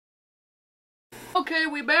Okay,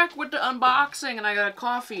 we back with the unboxing, and I got a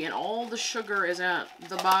coffee, and all the sugar is at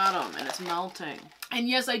the bottom, and it's melting. And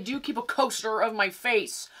yes, I do keep a coaster of my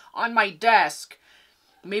face on my desk.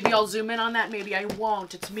 Maybe I'll zoom in on that, maybe I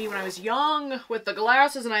won't. It's me when I was young with the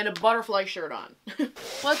glasses and I had a butterfly shirt on.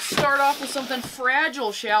 Let's start off with something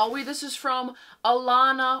fragile, shall we? This is from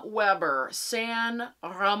Alana Weber, San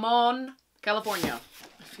Ramon, California.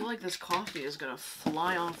 I feel like this coffee is gonna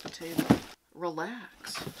fly off the table.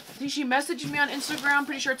 Relax. I think she messaged me on Instagram.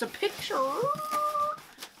 Pretty sure it's a picture.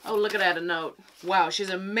 Oh, look at that, a note. Wow, she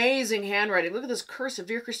has amazing handwriting. Look at this cursive.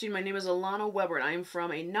 Dear Christine, my name is Alana Weber, and I am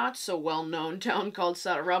from a not-so-well-known town called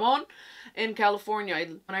San Ramon in California.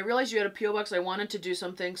 When I realized you had a P.O. box, I wanted to do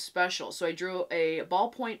something special, so I drew a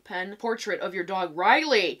ballpoint pen portrait of your dog,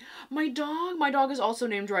 Riley. My dog is also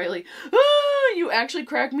named Riley. Ah, you actually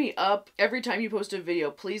crack me up every time you post a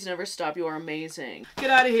video. Please never stop. You are amazing. Get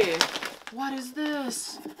out of here. What is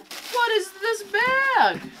this? What is this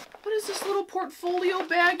bag? What is this little portfolio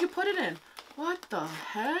bag you put it in? What the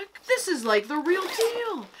heck? This is like the real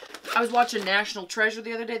deal. I was watching National Treasure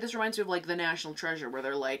the other day. This reminds me of like the National Treasure where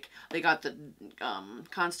they're like, they got the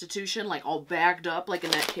Constitution like all bagged up like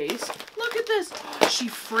in that case. Look at this. She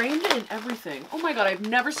framed it and everything. Oh my God, I've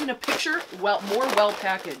never seen a picture more well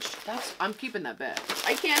packaged. I'm keeping that bag.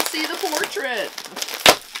 I can't see the portrait.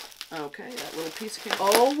 Okay, that little piece of candy.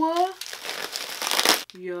 Oh,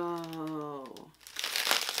 yo.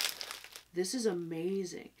 This is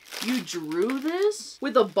amazing. You drew this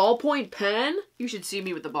with a ballpoint pen? You should see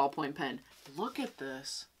me with the ballpoint pen. Look at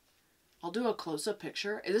this. I'll do a close-up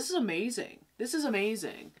picture. This is amazing. This is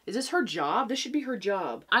amazing. Is this her job? This should be her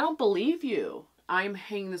job. I don't believe you. I'm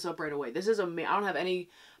hanging this up right away. This is amazing. I don't have any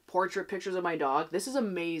portrait pictures of my dog. This is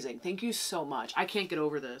amazing. Thank you so much. I can't get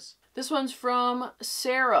over this. This one's from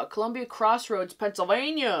Sarah, Columbia Crossroads,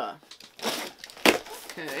 Pennsylvania.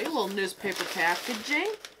 Okay, a little newspaper packaging.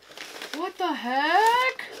 What the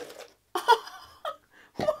heck?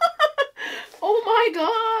 Oh my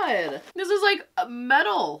God. This is like a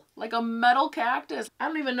metal cactus. I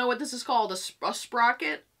don't even know what this is called. A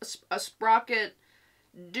sprocket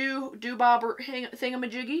do-bobber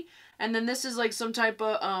thingamajiggy. And then this is like some type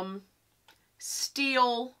of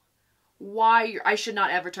steel wire. I should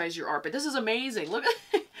not advertise your art, but this is amazing. Look,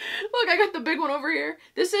 look, I got the big one over here.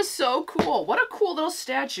 This is so cool. What a cool little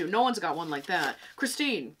statue. No one's got one like that.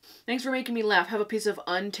 Christine, thanks for making me laugh. Have a piece of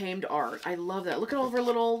untamed art. I love that. Look at all of her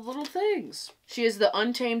little things. She is the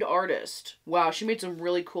untamed artist. Wow, she made some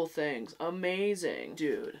really cool things. Amazing.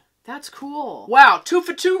 Dude, that's cool. Wow, 2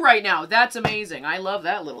 for 2 right now. That's amazing. I love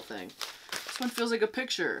that little thing. This one feels like a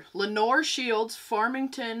picture. Lenore Shields,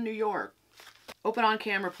 Farmington, New York. Open on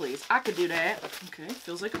camera, please. I could do that. Okay,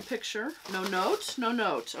 feels like a picture. No note, no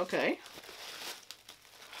note. Okay.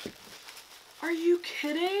 Are you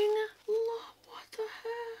kidding? Look, what the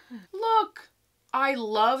heck? Look. I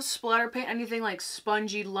love splatter paint. Anything like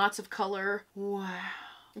spongy, lots of color. Wow.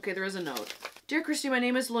 Okay, there is a note. Dear Christy, my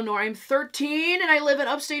name is Lenore. I'm 13 and I live in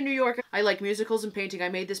upstate New York. I like musicals and painting. I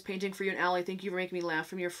made this painting for you and Allie. Thank you for making me laugh.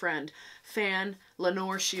 From your friend, fan,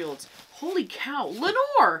 Lenore Shields. Holy cow.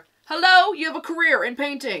 Lenore! Hello, you have a career in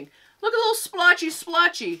painting. Look at the little splotchy.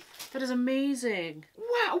 That is amazing.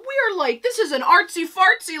 Wow, we are like, this is an artsy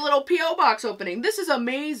fartsy little P.O. box opening. This is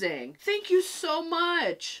amazing. Thank you so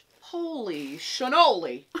much. Holy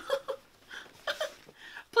shanoli.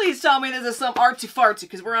 Please tell me this is some artsy fartsy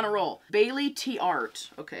because we're on a roll. Bailey T. Art.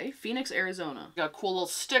 Okay, Phoenix, Arizona. Got a cool little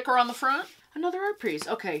sticker on the front. Another art piece.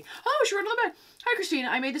 Okay. Oh, she wrote on the back. Hi, Christina.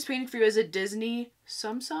 I made this painting for you as a Disney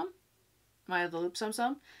sum-sum. Am I the loop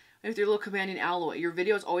sum-sum? With your little companion Alloy. Your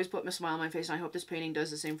videos always put a smile on my face, and I hope this painting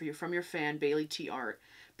does the same for you. From your fan, Bailey T. Art.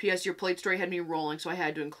 P.S. Your plate story had me rolling, so I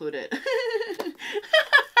had to include it.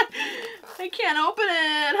 I can't open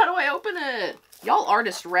it. How do I open it? Y'all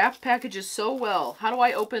artists wrap packages so well. How do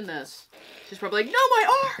I open this? She's probably like, no, my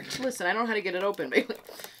art! Listen, I don't know how to get it open, Bailey.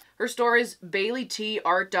 Her store is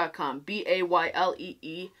BaileyTArt.com.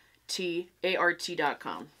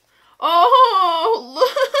 BAYLEETART.com. Oh,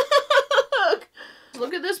 look!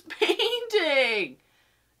 Look at this painting.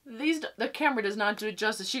 The camera does not do it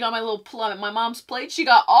justice. She got my little plum, my mom's plate. She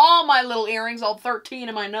got all my little earrings, all 13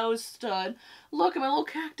 in my nose stud. Look at my little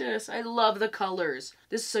cactus. I love the colors.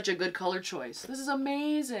 This is such a good color choice. This is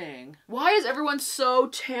amazing. Why is everyone so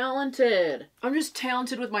talented? I'm just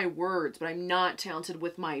talented with my words, but I'm not talented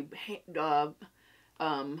with my, not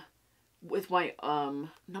my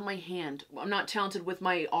hand. I'm not talented with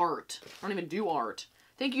my art. I don't even do art.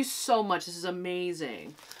 Thank you so much. This is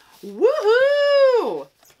amazing. Woohoo!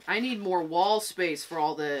 I need more wall space for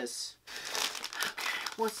all this. Okay,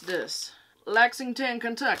 what's this? Lexington,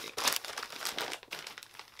 Kentucky.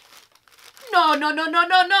 No, no, no, no,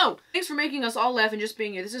 no, no. Thanks for making us all laugh and just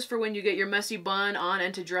being here. This is for when you get your messy bun on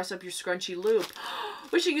and to dress up your scrunchy loop.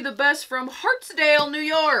 Wishing you the best from Hartsdale, New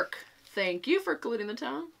York. Thank you for including the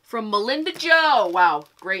town. From Melinda Joe. Wow,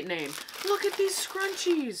 great name. Look at these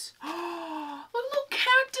scrunchies. Look, little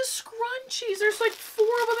cactus scrunchies. There's like 4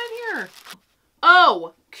 of them in here.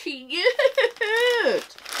 Oh, cute.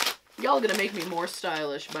 Y'all gonna make me more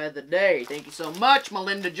stylish by the day. Thank you so much,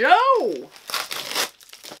 Melinda Joe.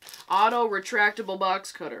 Auto retractable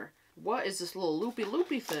box cutter. What is this little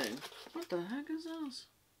loopy thing? What the heck is this?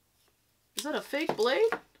 Is that a fake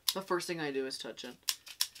blade? The first thing I do is touch it.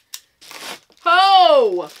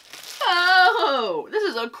 Oh! Oh! This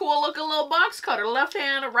is a cool looking little box cutter.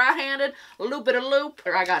 Left-handed, right-handed, loop-it-a-loop.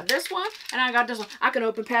 I got this one, and I got this one. I can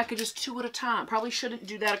open packages 2 at a time. Probably shouldn't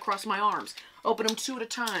do that across my arms. Open them 2 at a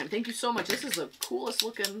time. Thank you so much. This is the coolest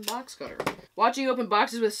looking box cutter. Watching you open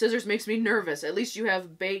boxes with scissors makes me nervous. At least you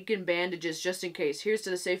have bacon bandages just in case. Here's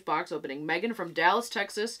to the safe box opening. Megan from Dallas,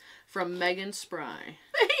 Texas. From Megan Spry.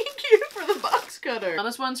 Thank you for the box cutter. Now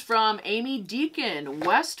this one's from Amy Deacon,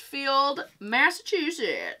 Westfield,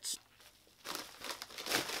 Massachusetts.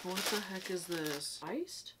 What the heck is this?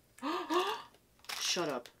 Iced? Shut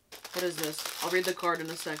up. What is this? I'll read the card in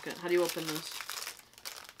a second. How do you open this?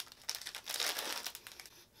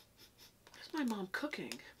 What is my mom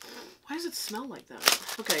cooking? Why does it smell like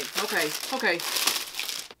that? Okay.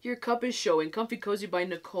 Your cup is showing. Comfy Cozy by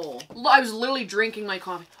Nicole. I was literally drinking my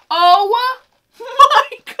coffee. Oh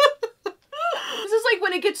my god! This is like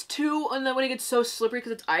when it gets and then when it gets so slippery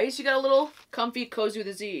because it's ice, you got a little Comfy Cozy with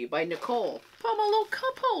a Z by Nicole. Put my little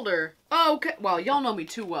cup holder. Oh, okay. Well, y'all know me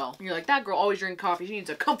too well. You're like, that girl always drinks coffee. She needs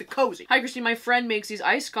a Comfy Cozy. Hi, Christine. My friend makes these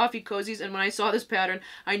iced coffee cozies, and when I saw this pattern,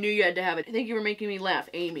 I knew you had to have it. Thank you for making me laugh,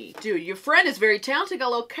 Amy. Dude, your friend is very talented.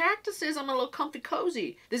 Got little cactuses on a little Comfy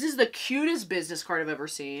Cozy. This is the cutest business card I've ever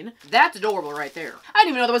seen. That's adorable right there. I didn't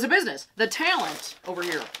even know that was a business. The talent over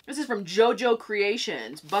here. This is from JoJo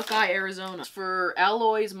Creations, Buckeye, Arizona. It's for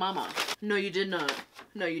Alloy's mama. No, you did not.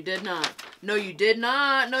 No, you did not. No, you did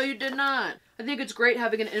not. No, you did not. I think it's great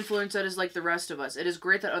having an influence that is like the rest of us. It is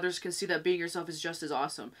great that others can see that being yourself is just as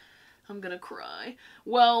awesome. I'm gonna cry.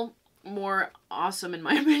 Well, more awesome in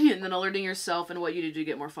my opinion than alerting yourself and what you do to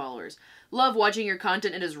get more followers. Love watching your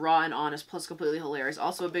content. It is raw and honest, plus completely hilarious.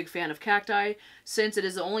 Also a big fan of cacti, since it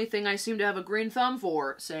is the only thing I seem to have a green thumb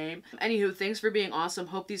for. Same. Anywho, thanks for being awesome.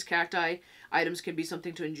 Hope these cacti items can be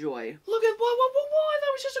something to enjoy. Look at what?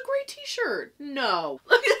 That was just a great t-shirt. No.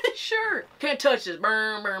 Look at this shirt. Can't touch this.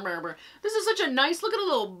 Burn, burn, burn, burn. This is such a nice, look at a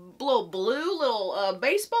little blue, little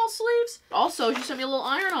baseball sleeves. Also, she sent me a little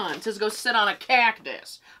iron-on. It says go sit on a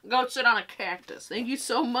cactus. Go sit on a cactus. Thank you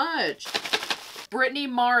so much. Brittany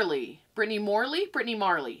Marley. Brittany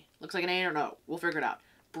Marley. Looks like an A or an O. We'll figure it out.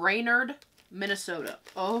 Brainerd, Minnesota.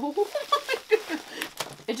 Oh my goodness.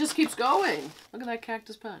 It just keeps going. Look at that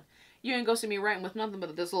cactus pen. You ain't gonna see me writing with nothing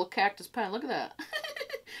but this little cactus pen. Look at that.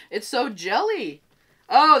 It's so jelly.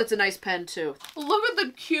 Oh, that's a nice pen too. Look at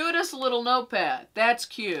the cutest little notepad. That's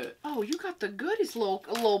cute. Oh, you got the goodies. A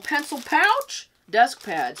little pencil pouch. Desk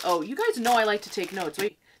pads. Oh, you guys know I like to take notes.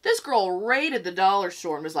 Wait, this girl raided the dollar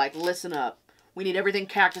store and was like, listen up. We need everything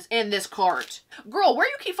cactus in this cart. Girl, where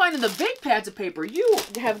you keep finding the big pads of paper? You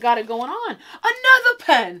have got it going on. Another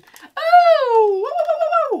pen. Oh, whoa,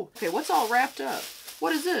 whoa, whoa. Okay, what's all wrapped up?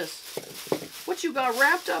 What is this? What you got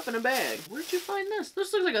wrapped up in a bag? Where'd you find this?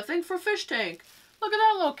 This looks like a thing for a fish tank. Look at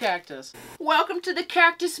that little cactus. Welcome to the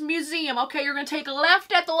Cactus Museum. Okay, you're going to take a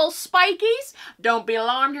left at the little spikies. Don't be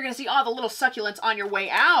alarmed. You're going to see all the little succulents on your way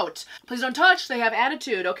out. Please don't touch. They have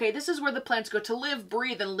attitude. Okay, this is where the plants go to live,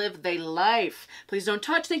 breathe, and live their life. Please don't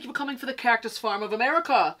touch. Thank you for coming for the Cactus Farm of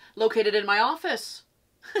America, located in my office.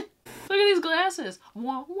 Look at these glasses.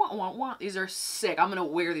 Wah, wah, wah, wah. These are sick. I'm going to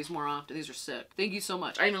wear these more often. These are sick. Thank you so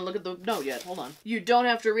much. I didn't even look at the note yet. Hold on. You don't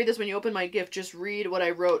have to read this when you open my gift. Just read what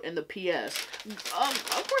I wrote in the PS.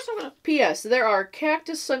 Of course I'm going to. PS. There are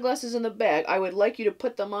cactus sunglasses in the bag. I would like you to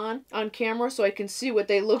put them on camera so I can see what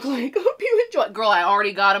they look like. Hope you enjoy. Girl, I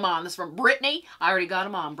already got them on. This is from Brittany. I already got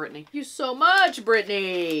them on, Brittany. Thank you so much,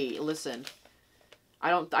 Brittany. Listen.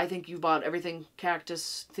 I think you bought everything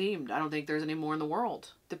cactus themed. I don't think there's any more in the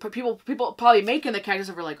world. The people probably making the cactus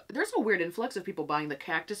are like, there's a weird influx of people buying the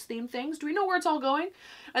cactus themed things. Do we know where it's all going?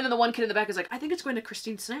 And then the one kid in the back is like, I think it's going to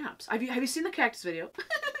Christine Snaps. Have you seen the cactus video?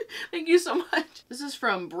 Thank you so much. This is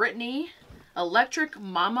from Brittany, Electric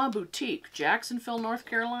Mama Boutique, Jacksonville, North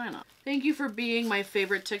Carolina. Thank you for being my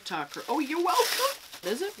favorite TikToker. Oh, you're welcome.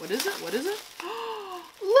 What is it? What is it? What is it?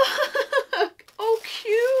 Look! Oh,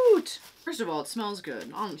 cute! First of all, it smells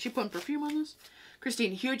good. She putting perfume on this?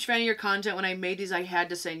 Christine, huge fan of your content. When I made these, I had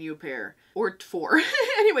to send you a pair. Or 4.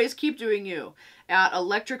 Anyways, keep doing you. At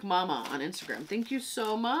Electric Mama on Instagram. Thank you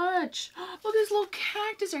so much. Look at these little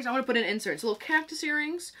cactus earrings. I want to put in inserts. Little cactus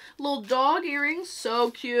earrings. Little dog earrings.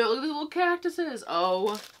 So cute. Look at these little cactuses.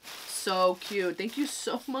 Oh, so cute. Thank you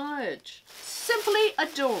so much. Simply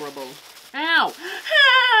adorable. Ow.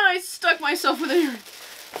 Ah, I stuck myself with an earring.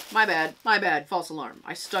 My bad. My bad. False alarm.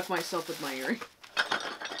 I stuck myself with my earring.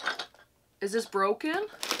 Is this broken?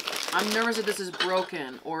 I'm nervous that this is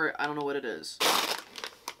broken, or I don't know what it is.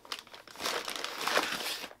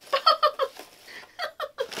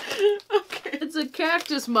 Okay. It's a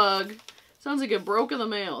cactus mug. Sounds like it broke in the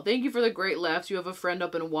mail. Thank you for the great laughs. You have a friend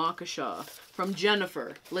up in Waukesha. From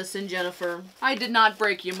Jennifer. Listen, Jennifer. I did not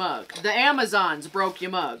break your mug. The Amazons broke your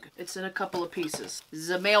mug. It's in a couple of pieces.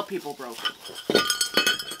 The mail people broke it.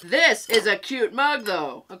 This is a cute mug,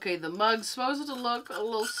 though. Okay, the mug's supposed to look a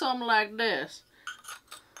little something like this.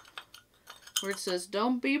 Where it says,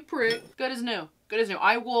 don't be a prick. Good as new. Good as new.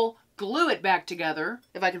 I will glue it back together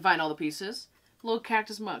if I can find all the pieces. Little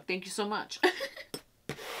cactus mug. Thank you so much.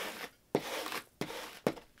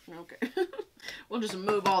 Okay. We'll just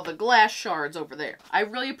move all the glass shards over there. I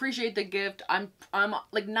really appreciate the gift. I'm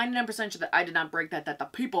like 99% sure that I did not break that, that the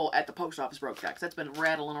people at the post office broke that, because that's been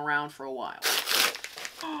rattling around for a while.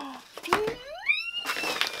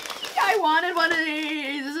 I wanted one of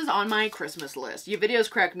these. This is on my Christmas list. Your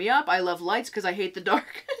videos crack me up. I love lights because I hate the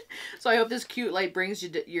dark. So I hope this cute light brightens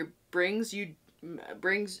your day.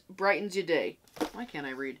 Why can't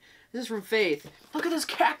I read? This is from Faith. Look at this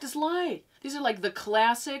cactus light. These are like the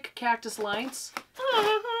classic cactus lights. Look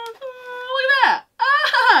at that.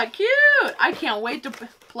 Ah, cute. I can't wait to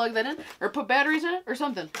plug that in or put batteries in it or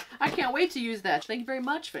something. I can't wait to use that. Thank you very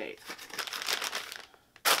much, Faith.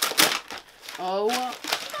 Oh,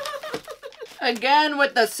 again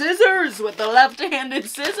with the scissors, with the left-handed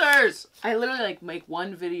scissors. I literally like make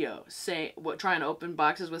one video trying to open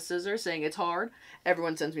boxes with scissors, saying it's hard.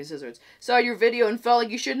 Everyone sends me scissors. Saw your video and felt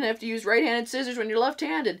like you shouldn't have to use right-handed scissors when you're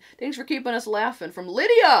left-handed. Thanks for keeping us laughing. From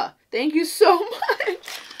Lydia. Thank you so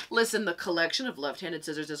much. Listen, the collection of left-handed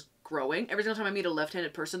scissors is growing. Every single time I meet a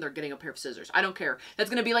left-handed person, they're getting a pair of scissors. I don't care. That's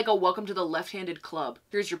going to be like a welcome to the left-handed club.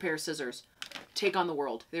 Here's your pair of scissors. Take on the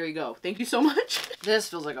world. There you go. Thank you so much. This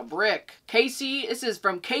feels like a brick. Casey, this is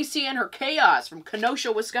from Casey and her Chaos from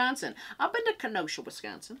Kenosha, Wisconsin. I've been to Kenosha,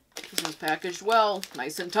 Wisconsin. This is packaged well.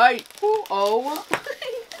 Nice and tight. Ooh, oh.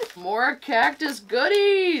 More cactus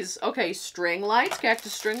goodies. Okay, string lights.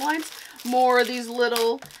 Cactus string lights. More of these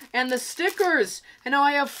little, and the stickers. And now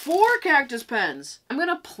I have 4 cactus pens. I'm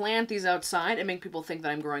gonna plant these outside and make people think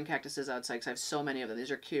that I'm growing cactuses outside because I have so many of them.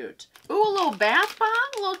 These are cute. Ooh, a little bath bomb,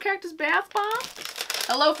 a little cactus bath bomb.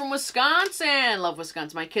 Hello from Wisconsin. Love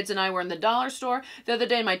Wisconsin. My kids and I were in the dollar store the other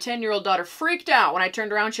day. My 10-year-old daughter freaked out when I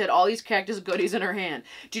turned around. She had all these cactus goodies in her hand.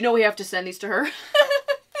 Do you know we have to send these to her?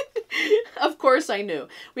 Of course I knew.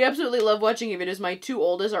 We absolutely love watching your videos. My 2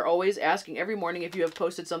 oldest are always asking every morning if you have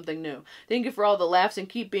posted something new. Thank you for all the laughs and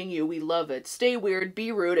keep being you. We love it. Stay weird,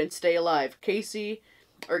 be rude, and stay alive. Casey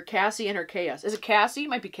and her Chaos. Is it Cassie?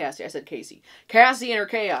 Might be Cassie. I said Casey. Cassie and her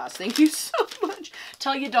Chaos. Thank you so much.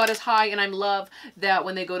 Tell your daughters hi, and I love that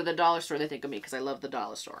when they go to the dollar store, they think of me because I love the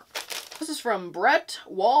dollar store. This is from Brett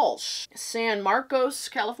Walsh, San Marcos,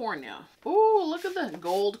 California. Ooh, look at the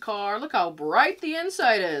gold car. Look how bright the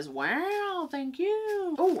inside is. Wow, thank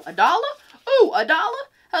you. Ooh, $1? Ooh, $1?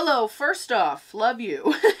 Hello, first off, love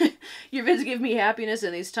you. Your vids give me happiness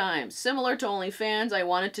in these times. Similar to OnlyFans, I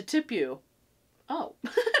wanted to tip you. Oh,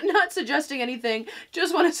 not suggesting anything.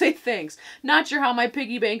 Just want to say thanks. Not sure how my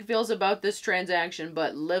piggy bank feels about this transaction,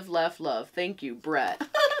 but live, laugh, love. Thank you, Brett.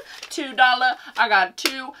 $2. I got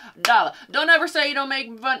 $2. Don't ever say you don't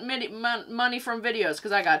make money from videos,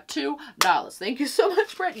 because I got $2. Thank you so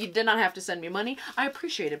much, Brett. You did not have to send me money. I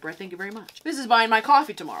appreciate it, Brett. Thank you very much. This is buying my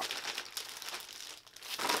coffee tomorrow.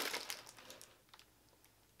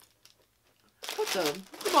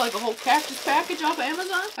 Like a whole cactus package off of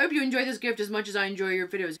Amazon. I hope you enjoy this gift as much as I enjoy your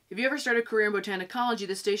videos. If you ever start a career in botanicology,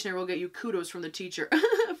 this stationery will get you kudos from the teacher.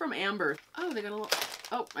 From Amber. Oh, they got a little...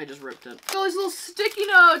 Oh, I just ripped it. Oh, these little sticky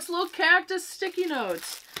notes. Little cactus sticky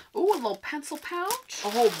notes. Ooh, a little pencil pouch. A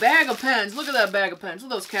whole bag of pens. Look at that bag of pens.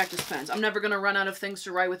 Look at those cactus pens. I'm never going to run out of things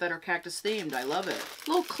to write with that are cactus themed. I love it.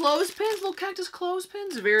 Little clothespins. Little cactus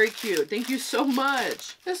clothespins. Very cute. Thank you so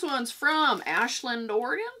much. This one's from Ashland,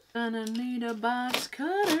 Oregon. Gonna need a box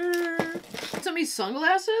cutter. Some of these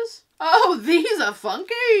sunglasses? Oh, these are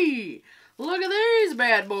funky. Look at these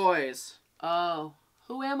bad boys. Oh,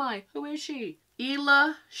 who am I? Who is she?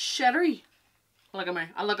 Ela Sherry. Look at me.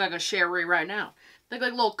 I look like a Sherry right now. They look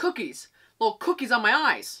like little cookies. Little cookies on my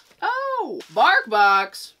eyes. Oh, Bark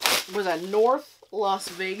Box. Was that North Las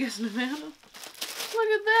Vegas, Nevada? Look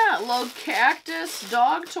at that. Little cactus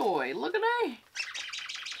dog toy. Look at that.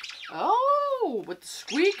 Oh, with the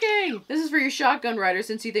squeaking. This is for your shotgun rider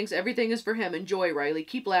since he thinks everything is for him. Enjoy, Riley.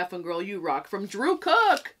 Keep laughing, girl. You rock. From Drew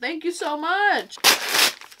Cook. Thank you so much.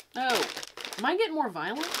 Oh, am I getting more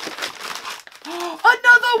violent?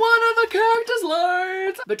 Another one of the cactus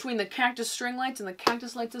lights! Between the cactus string lights and the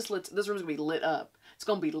cactus lights, this room's gonna be lit up. It's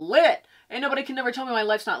gonna be lit. And nobody can never tell me my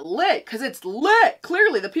life's not lit, because it's lit.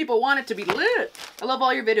 Clearly, the people want it to be lit. I love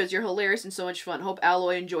all your videos. You're hilarious and so much fun. Hope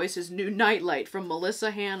Alloy enjoys his new nightlight. From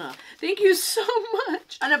Melissa Hannah. Thank you so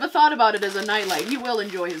much. I never thought about it as a nightlight. He will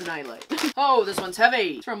enjoy his nightlight. Oh, this one's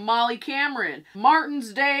heavy. It's from Molly Cameron.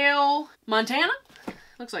 Martinsdale, Montana?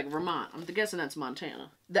 Looks like Vermont. I'm guessing that's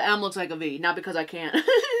Montana. The M looks like a V. Not because I can't.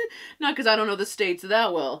 Not because I don't know the states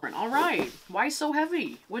that well. All right. Why so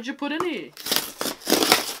heavy? What'd you put in it?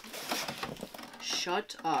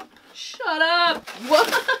 Shut up. Shut up.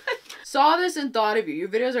 What? Saw this and thought of you. Your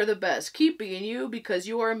videos are the best. Keep being you because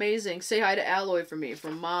you are amazing. Say hi to Alloy for me.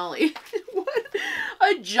 From Molly. What?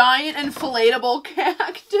 A giant inflatable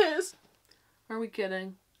cactus. Are we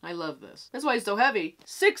kidding? I love this. That's why it's so heavy.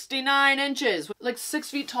 69 inches. Like 6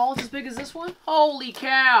 feet tall. It's as big as this one. Holy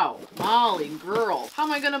cow. Molly, girl. How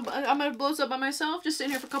am I gonna... I'm gonna blow this up by myself? Just sitting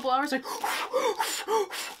here for a couple hours like...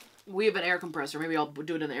 We have an air compressor. Maybe I'll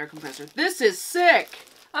do it in the air compressor. This is sick.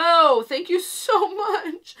 Oh, thank you so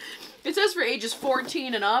much. It says for ages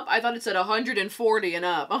 14 and up. I thought it said 140 and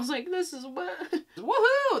up. I was like, this is what...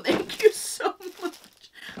 Woohoo! Thank you so much.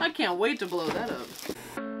 I can't wait to blow that up.